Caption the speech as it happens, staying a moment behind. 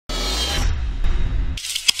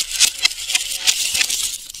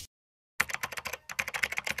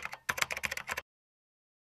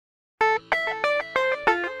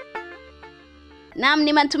Naam,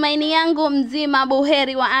 ni matumaini yangu mzima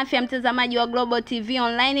buheri wa afya, mtazamaji wa Global TV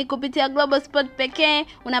Online. Kupitia Global Sport pekee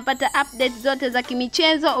unapata updates zote za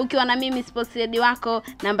kimichezo ukiwa na mimi sports lady wako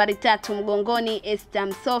nambari 3 mgongoni Esther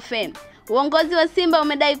Msofe. Uongozi wa Simba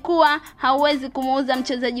umedai kuwa hauwezi kumuuza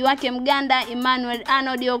mchezaji wake Mganda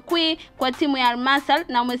Emmanuel Okwi kwa timu ya Al Masry,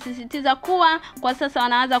 na umesisitiza kuwa kwa sasa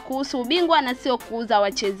wanawaza kuhusu ubingwa na sio kuuza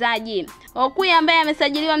wachezaji. Okwi ambaye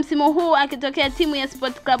amesajiliwa msimu huu akitokea timu ya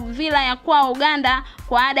Sport Club Villa ya kwao Uganda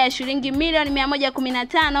kwa ada ya shilingi milioni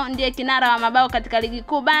 115, ndiye kinara wa mabao katika Ligi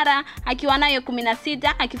Kuu Bara akiwa nayo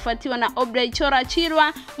 16, akifuatiwa na Obrey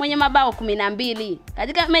Chirwa mwenye mabao 12.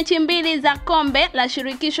 Katika mechi mbili za kombe la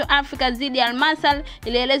shirikisho Afrika dhidi ya Al Masry,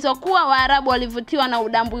 ilielezwa kuwa Waarabu walivutiwa na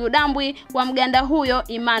udambwi wa Mganda huyo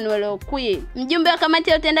Emmanuel Okwi. Mjumbe wa kamati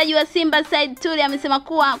ya utendaji wa Simba Said Tuli amesema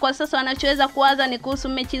kuwa kwa sasa wanachoweza kuwaza ni kuhusu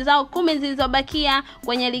mechi zao 10 zilizobakia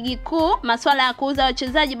kwenye ligi kuu. Masuala ya kuuza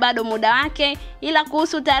wachezaji bado muda wake, ila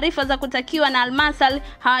kuhusu taarifa za kutakiwa na Al Masry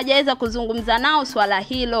hawajaweza kuzungumza nao swala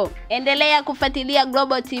hilo. Endelea kufuatilia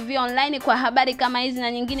Global TV Online kwa habari kama hizi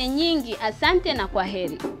na nyingine nyingi. Asante na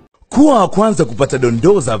kwaheri. Kuwa kwanza kupata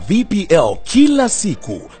dondoo za VPL kila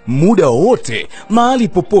siku, muda wote, mahali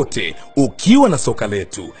popote, ukiwa na soka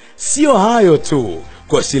letu. Sio hayo tu,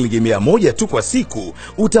 kwa shilingi 100 tu kwa siku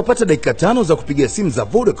utapata dakika 5 za kupiga simu za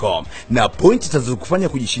Vodacom na pointi zitazokufanya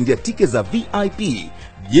kujishindia tiketi za VIP,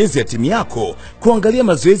 jezi ya timu yako, kuangalia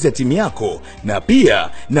mazoezi ya timu yako, na pia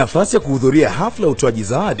nafasi ya kuhudhuria hafla ya utoaji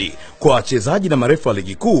zawadi kwa wachezaji na marefu wa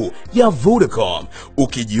ligi kuu ya Vodacom.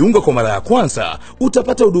 Ukijiunga kwa mara ya kwanza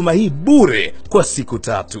utapata huduma hii bure kwa siku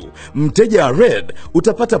 3. Mteja wa Red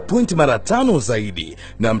utapata point mara 5 zaidi,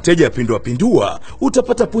 na mteja pindua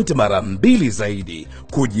utapata point mara 2 zaidi.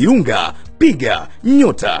 Kujiunga piga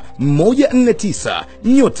 *149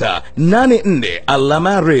 *84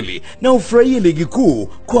 alama ya reli na ufurahie ligi kuu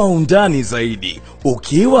kwa undani zaidi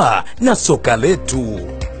ukiwa na soka letu.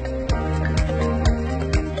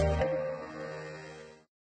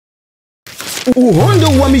 Uhondo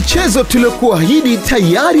wa michezo tuliokuahidi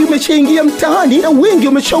tayari umeshaingia mtaani na wengi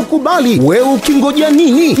wameshaukubali. Wewe ukingoja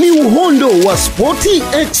nini? Ni uhondo wa Sporti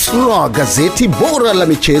Extra, gazeti bora la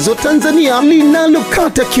michezo Tanzania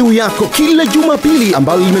linalokata kiu yako kila Jumapili,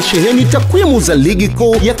 ambalo limesheheni takwimu za ligi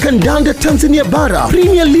kuu ya kandanda Tanzania bara,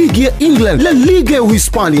 Premier League ya England, La Liga ya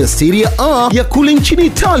Uhispania, Serie A ya kule nchini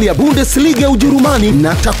Italia, Bundesliga ya Ujerumani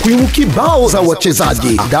na takwimu kibao za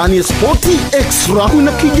wachezaji. Ndani ya Sporti Extra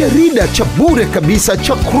kuna kijarida cha bure kabisa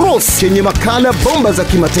cha Cross chenye makala bomba za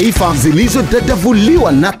kimataifa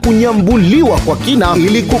zilizodadavuliwa na kunyambuliwa kwa kina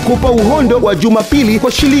ili kukupa uhondo wa Jumapili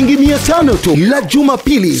kwa shilingi 500 tu. La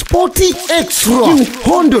Jumapili, Sporti Extra,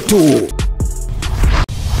 uhondo tu.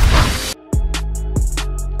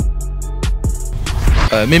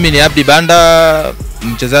 Mimi ni Abdi Banda,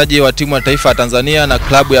 mchezaji wa timu ya taifa ya Tanzania na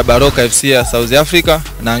klabu ya Baroka FC ya South Africa.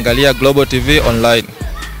 Naangalia Global TV Online.